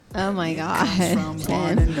Oh my God. From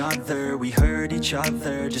one another, we hurt each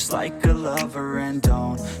other just like a lover, and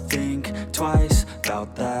don't think twice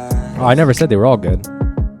about that. Oh, I never said they were all good.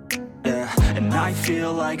 Yeah, and I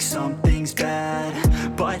feel like something's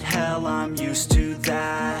bad, but hell, I'm used to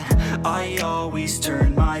that. I always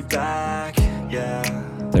turn my back, yeah.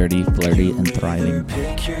 30, flirty, and You either thriving.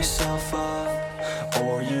 pick yourself up,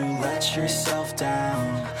 or you let yourself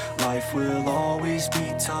down. Life will always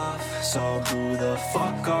be tough, so who the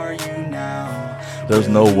fuck are you now? There's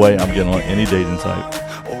no way I'm getting on any dating site.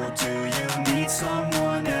 Or do you need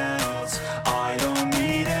someone else? I don't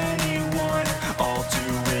need anyone, I'll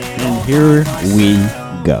do it all And here by we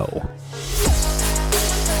myself. go.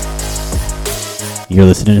 You're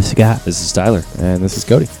listening to Scott. This is Tyler. And this is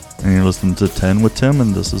Cody. And you're listening to 10 with Tim,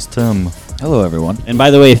 and this is Tim. Hello, everyone. And by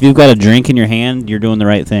the way, if you've got a drink in your hand, you're doing the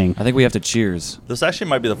right thing. I think we have to cheers. This actually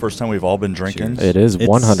might be the first time we've all been drinking. It is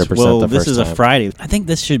 100% Well, the this first is time. a Friday. I think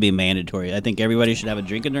this should be mandatory. I think everybody should have a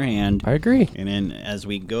drink in their hand. I agree. And then as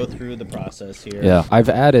we go through the process here. Yeah, I've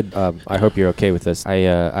added. I hope you're okay with this. I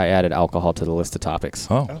added alcohol to the list of topics.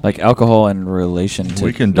 Oh, Like alcohol in relation to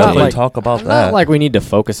we can Not definitely like- talk about Not that. like we need to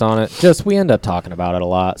focus on it. Just we end up talking about it a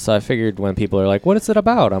lot. So I figured when people are like, "What is it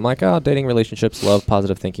about?" I'm like, "Oh, dating, relationships, love,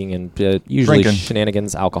 positive thinking, and usually Drinking.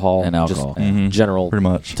 shenanigans, alcohol, And alcohol, just Mhm. general Pretty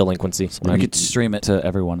much. delinquency." we could stream it to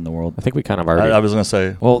everyone in the world. I think we kind of already. I was gonna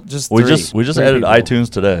say Well, just we three. just Three added people. iTunes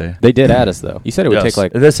today. They did add us though. You said it would Yes. take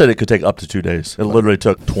like. They said it could take up to 2 days. It literally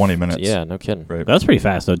took 20 minutes. Yeah, no kidding. Right. That's pretty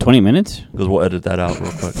fast, though. 20 minutes? Because we'll edit that out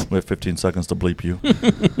real quick. We have 15 seconds to bleep you.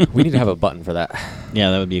 We need to have a button for that.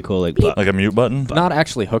 Yeah, that would be a cool. Like Not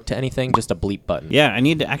actually hooked to anything, just a bleep button. yeah, I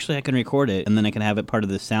need to. Actually, I can record it, and then I can have it part of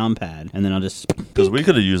the sound pad, and then I'll just. Because we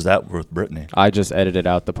could have used that with Brittany. I just edited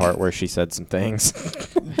out the part where she said some things.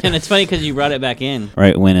 And it's funny because you brought it back in.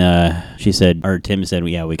 Right when she said, or Tim said,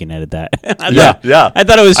 yeah, we can edit that. Yeah. I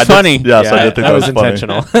thought it was I did- funny. yes, I did think that was funny.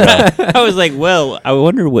 intentional. I was like, well, I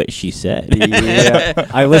wonder what she said. Yeah.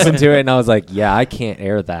 I listened to it and I was like, yeah, I can't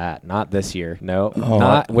air that. Not this year. No. Oh,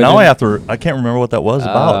 not now within- I have to. I can't remember what that was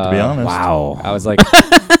about. To be honest. Wow. I was like,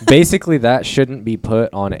 basically, that shouldn't be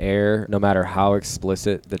put on air no matter how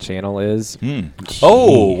explicit the channel is.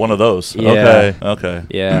 Oh, one of those. Yeah. Okay.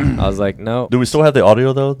 Yeah. I was like, no. Do we still have the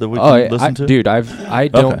audio though that we can listen to? Dude, I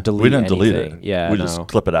don't Okay. delete We didn't delete anything. it. Yeah. we no. just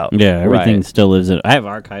clip it out. Yeah, everything Right. still lives. I have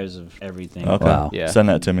archives of everything. Okay. Wow. Yeah. Send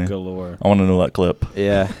that to me. Galore. I want to know that clip.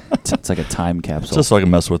 Yeah. It's like a time capsule. Just so I can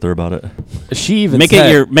mess with her about it. She even Make said,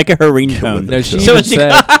 it her ringtone. No, she So even it's-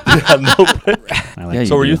 said, Yeah, no. I like Yeah, it.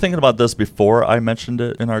 So were you do. thinking about this before I mentioned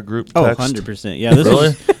it in our group Oh, text? 100%. Yeah, this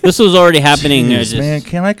Really? this was already happening. I Jeez, just- man,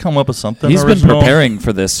 can I come up with something He's been original? preparing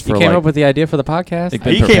for this he for came like up with the idea for the podcast. Big- He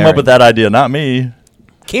been came up preparing. with that idea, not me.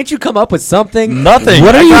 Can't you come up with something? Nothing.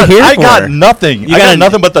 What are I you got, here I for? got nothing. You I got got-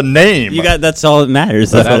 nothing but the name. You got. That's all that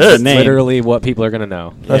matters. That's That's it. the name. Literally what people are going to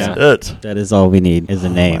know. That's Yeah. it. That is all we need. Is a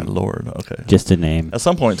My name. Lord. Okay. Just a name. At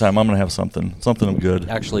some point in time, I'm gonna have something good.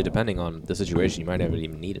 Actually, depending on the situation, you might not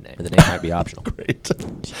even need a name. The name might be optional. Great.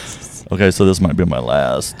 Okay, so this might be my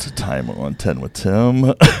last time on 10 with Tim.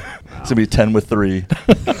 It's gonna be 10 with 3.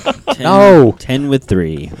 10 with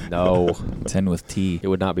 3. No, 10 with T. it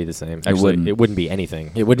would not be the same. Actually, wouldn't. it wouldn't be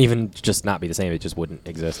anything. It wouldn't even just not be the same. It just wouldn't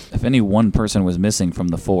exist. If any one person was missing from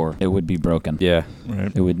the 4, it would be broken. Yeah.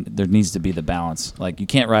 Right. It would. There needs to be the balance. Like you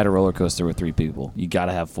can't ride a roller coaster with 3 people. You got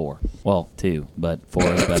to have 4. Well, 2, but 4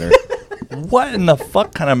 is better. What in the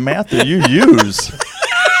fuck kind of math do you use?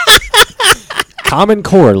 Common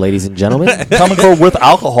Core, ladies and gentlemen. Common Core with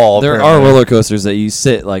alcohol. There are apparently. roller coasters that you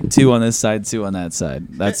sit like 2 on this side, 2 on that side.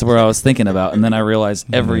 That's where I was thinking about, and then I realized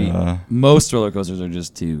Yeah. most roller coasters are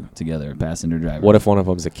just 2 together, passenger driver. What if one of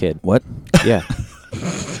them's a kid? What? Yeah.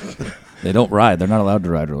 They don't ride. They're not allowed to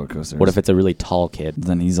ride roller coasters. What if it's a really tall kid?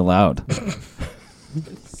 Then he's allowed.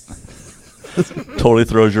 Totally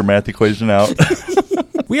throws your math equation out.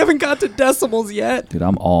 We haven't got to decimals yet. Dude,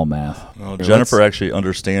 I'm all math. Well, Jennifer actually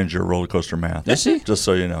understands your roller coaster math. Does she? Just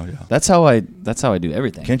so you know, yeah. That's how I do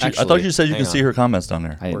everything. Can't you? I thought Actually, you said you hang can see on. her comments down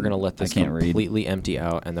there. I- We're going to let this I can't read. completely empty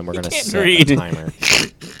out, and then we're going to can't set read. a timer.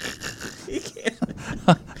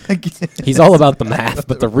 He's all about the math,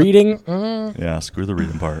 but the reading, Yeah, screw the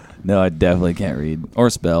reading part. No, I definitely can't read or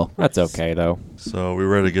spell. that's okay, though. So we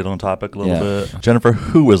ready to get on topic a little Yeah. bit? Jennifer,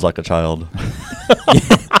 who is like a child?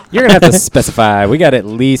 You're gonna have to specify. We got at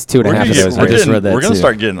least 2.5 of those. I just read that We're gonna too.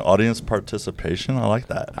 start getting audience participation. I like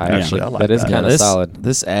that. I Actually, I like that is that. kind of this, solid.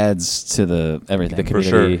 This adds to the everything. The For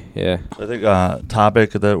community, yeah. I think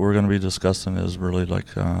topic that we're going to be discussing is really like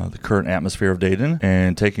the current atmosphere of dating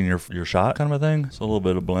and taking your shot kind of a thing. So a little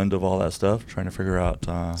bit of blend of all that stuff, trying to figure out.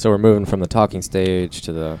 So we're moving from the talking stage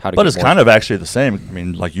to the how to. But get it's more- kind of actually the same. I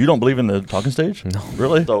mean, like you don't believe in the talking stage? No.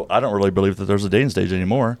 Really? So I don't really believe that there's a dating stage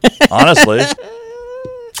anymore. Honestly,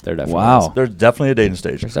 There definitely Wow. is. there's definitely a dating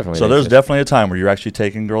stage. There's definitely a so dating there's stage. definitely a time where you're actually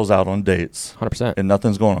taking girls out on dates 100%. and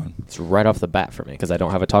nothing's going on. It's right off the bat for me because I don't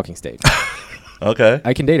have a talking stage. Okay.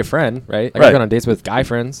 I can date a friend, right? Like Right. I've gone on dates with guy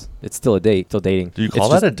friends. It's still a date, still dating. Do you It's call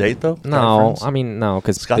just- that a date though? No, Friends? I mean no,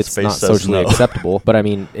 because Scott's it's face not says socially no. acceptable. But I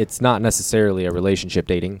mean, it's not necessarily a relationship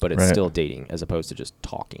dating, but it's Right. still dating as opposed to just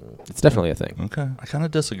talking. It's definitely a thing. Okay, I kind of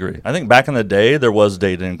disagree. I think back in the day there was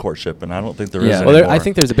dating and courtship, and I don't think there is Yeah. anymore. Well, I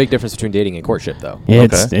think there's a big difference between dating and courtship, though. Yeah,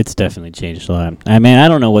 Okay. it's definitely changed a lot. I mean, I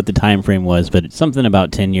don't know what the time frame was, but it's something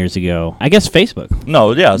about 10 years ago. I guess Facebook.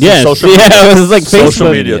 no, yeah, it's Yes, social yeah, media. it was like social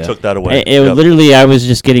Facebook. media Yeah. took that away. It was Yep. literally, I was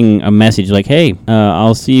just getting a message like, "Hey,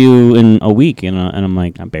 I'll see you in a week," and I'm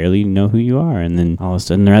like, I barely know who you are, and then all of a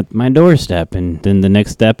sudden they're at my doorstep, and then the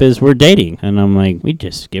next step is we're dating, and I'm like, we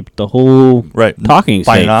just skipped the whole right talking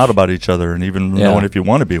finding stage. out about each other and even Yeah. knowing if you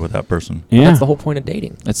want to be with that person. Yeah, That's the whole point of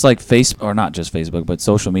dating. It's like or not just Facebook, but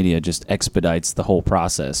social media just expedites the whole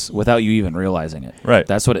process without you even realizing it. Right.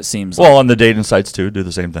 That's what it seems Well, like. on the dating sites too, do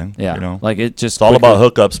the same thing. Yeah. you know, Like it just. it's all quickly-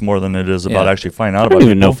 about hookups more than it is about Yeah. actually finding out I about don't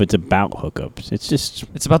even know people. if it's about hookups. It's just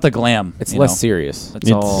It's about the glam. It's you less know? serious. It's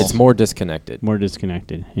It's- all. It's more disconnected. more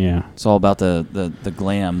disconnected. Yeah. It's all about the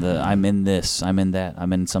glam. The I'm in this. I'm in that.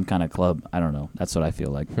 I'm in some kind of club. I don't know. That's what I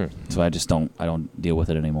feel like. So I just don't. I don't deal with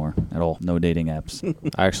it anymore at all. No dating apps.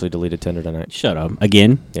 I actually deleted Tinder tonight. Shut up.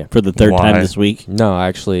 Again? Yeah. For the third time Why? this week? No,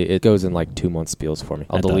 actually, it goes in like 2 month spiels for me.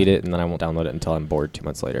 I'll I delete it and then I won't download it until I'm bored 2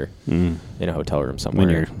 months later Mm. in a hotel room somewhere.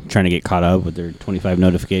 When you're trying to get caught up with their 25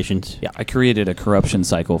 notifications? Yeah, I created a corruption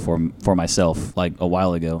cycle for myself like a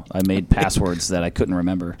while ago. I made passwords that I couldn't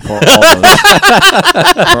remember for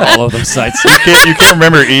all of those sites. You can't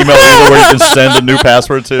remember your email either, where you can send a new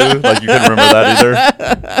password to. Like you couldn't remember that either.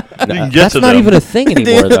 You can get That's to not them. even a thing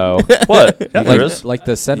anymore, though. What? Yeah, there is. Like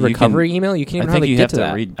the send You recovery can- email, you can't I even think hardly you get have to to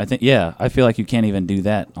that. read. I feel like you can't even do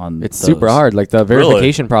that on. It's those. super hard. Like the Really?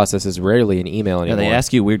 verification process is rarely an email Yeah, anymore. they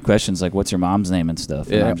ask you weird questions like, "What's your mom's name?" and stuff.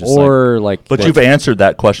 And Yeah, I'm just or like, But the- you've answered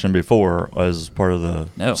that question before as part of the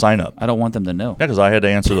No. sign up. I don't want them to know. Yeah, because I had to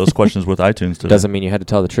answer those questions with iTunes today. doesn't mean you had to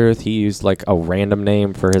tell the truth. He used like a random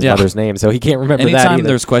name for his Yeah. mother's name, so he can't remember that Anytime either.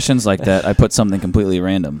 there's questions like that, I put something completely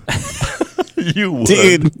random. You would.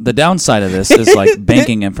 The downside of this is like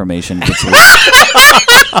banking information gets leaked.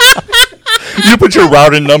 You put your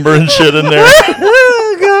routing number and shit in there.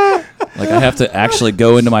 Like I have to actually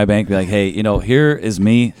go into my bank and be like, hey, here is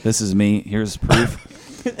me. This is me. Here's proof.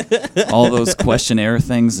 All those questionnaire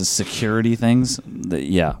things, the security things.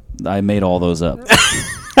 Yeah, I made all those up.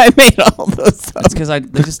 I made all those up. That's because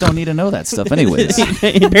they just don't need to know that stuff anyways.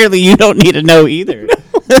 Apparently you don't need to know either.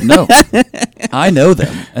 No, I know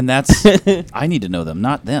them, and I need to know them,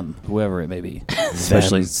 not them, whoever it may be,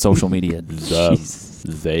 especially social media.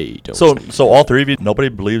 They don't. So all three of you, nobody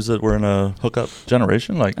believes that we're in a hookup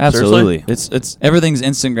generation? Like Absolutely, seriously? it's everything's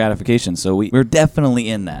instant gratification. So we're definitely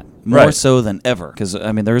in that more Right. so than ever. Because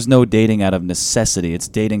I mean, there's no dating out of necessity. It's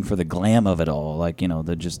dating for the glam of it all. Like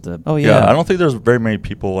oh Yeah, yeah. I don't think there's very many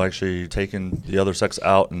people actually taking the other sex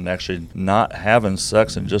out and actually not having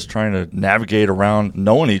sex and just trying to navigate around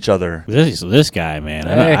knowing each other. This guy, man.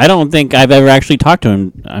 Hey. I don't think I've ever actually talked to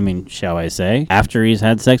him, I mean, shall I say, after he's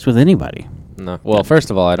had sex with anybody. No. Well,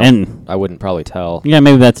 first of all, I wouldn't probably tell. Yeah,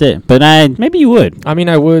 maybe that's it. But maybe you would. I mean,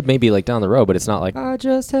 I would maybe like down the road, but it's not like I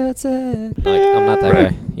just had sex. Like I'm not that Right.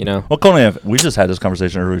 guy, you know. Well, Conan, we just had this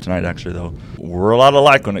conversation earlier tonight, actually, though. We're a lot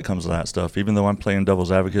alike when it comes to that stuff, even though I'm playing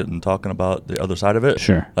devil's advocate and talking about the other side of it.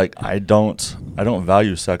 Sure. Like, I don't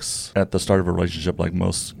value sex at the start of a relationship like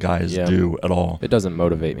most guys Yeah. do at all. It doesn't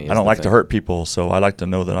motivate me. I don't like to hurt people, so I like to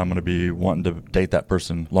know that I'm going to be wanting to date that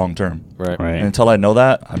person long term. Right. Right. And until I know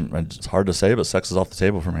that, it's hard to say, but sex is off the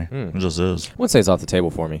table for me. It just is. I wouldn't say it's off the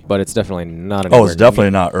table for me, but it's definitely not. Oh, anywhere it's definitely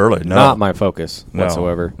not early. No, not my focus No.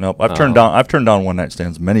 whatsoever. Nope. I've turned down one night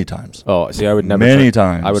stands many times. Oh, see, I would never. Many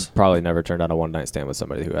times. I would probably never turn down a one night stand with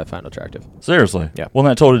somebody who I find attractive. Seriously. Yeah. Well,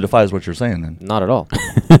 that totally defies what you're saying then. Not at all.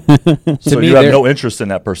 So me, you have no interest in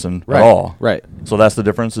that person Right. at all. Right. So that's the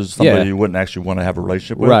difference, is somebody Yeah. you wouldn't actually want to have a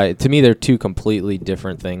relationship with. Right. To me, they're two completely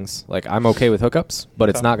different things. Like, I'm okay with hookups, but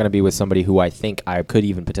it's not going to be with somebody who I think I could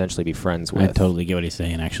even potentially be friends with. I totally get what he's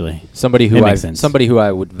saying, actually. Somebody That who makes sense. somebody who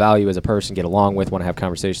I would value as a person, get along with, want to have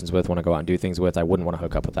conversations with, want to go out and do things with. I wouldn't want to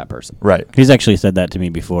hook up with that person. Right. He's actually said that to me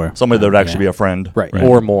before. Somebody that would actually be Yeah. a friend. Right.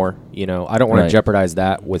 Or more. You know, I don't want Right. to jeopardize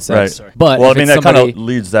that with Right. sex. But well, I if mean, it's that kind somebody- of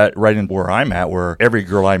leads that right into where I'm at, where every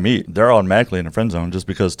girl I meet, they're automatically in a friend zone, just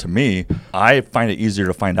because to me, I find it easier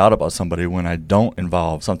to find out about somebody when I don't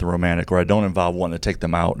involve something romantic, or I don't involve wanting to take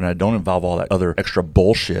them out, and I don't involve all that other extra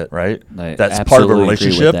bullshit, right? I That's part of a absolutely agree with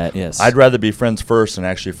relationship. that, yes. I'd rather be friends first and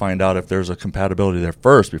actually find out if there's a compatibility there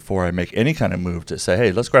first before I make any kind of move to say,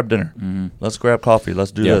 hey, let's grab dinner. Let's grab coffee.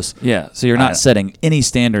 Let's do this. Yeah, so you're not I- setting any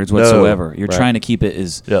standards No. whatsoever. You're Right. trying to keep it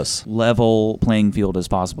as Yes. level playing field as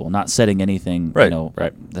possible, not setting anything, Right. you know,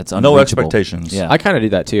 Right. that's No unreachable. expectations. Yeah. I kind of do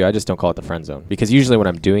that too. I just don't call it the friend zone, because usually when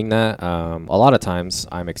I'm doing that, a lot of times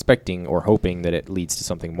I'm expecting or hoping that it leads to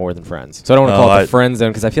something more than friends. So I don't want to No, call it I- the friend zone,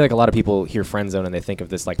 because I feel like a lot of people hear friend zone and they think of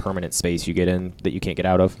this like permanent space you get in that you can't get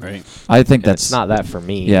out of. Right. I think And that's it's not that for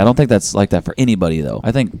me. Yeah, I don't think that's like that for anybody though.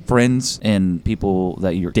 I think friends and people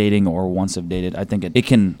that you're dating or once have dated, I think it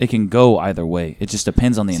can go either way. It just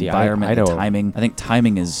depends on the See, environment, I the know- timing. I think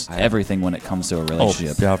timing is everything when it comes to a Oh,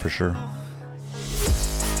 relationship. yeah, for sure.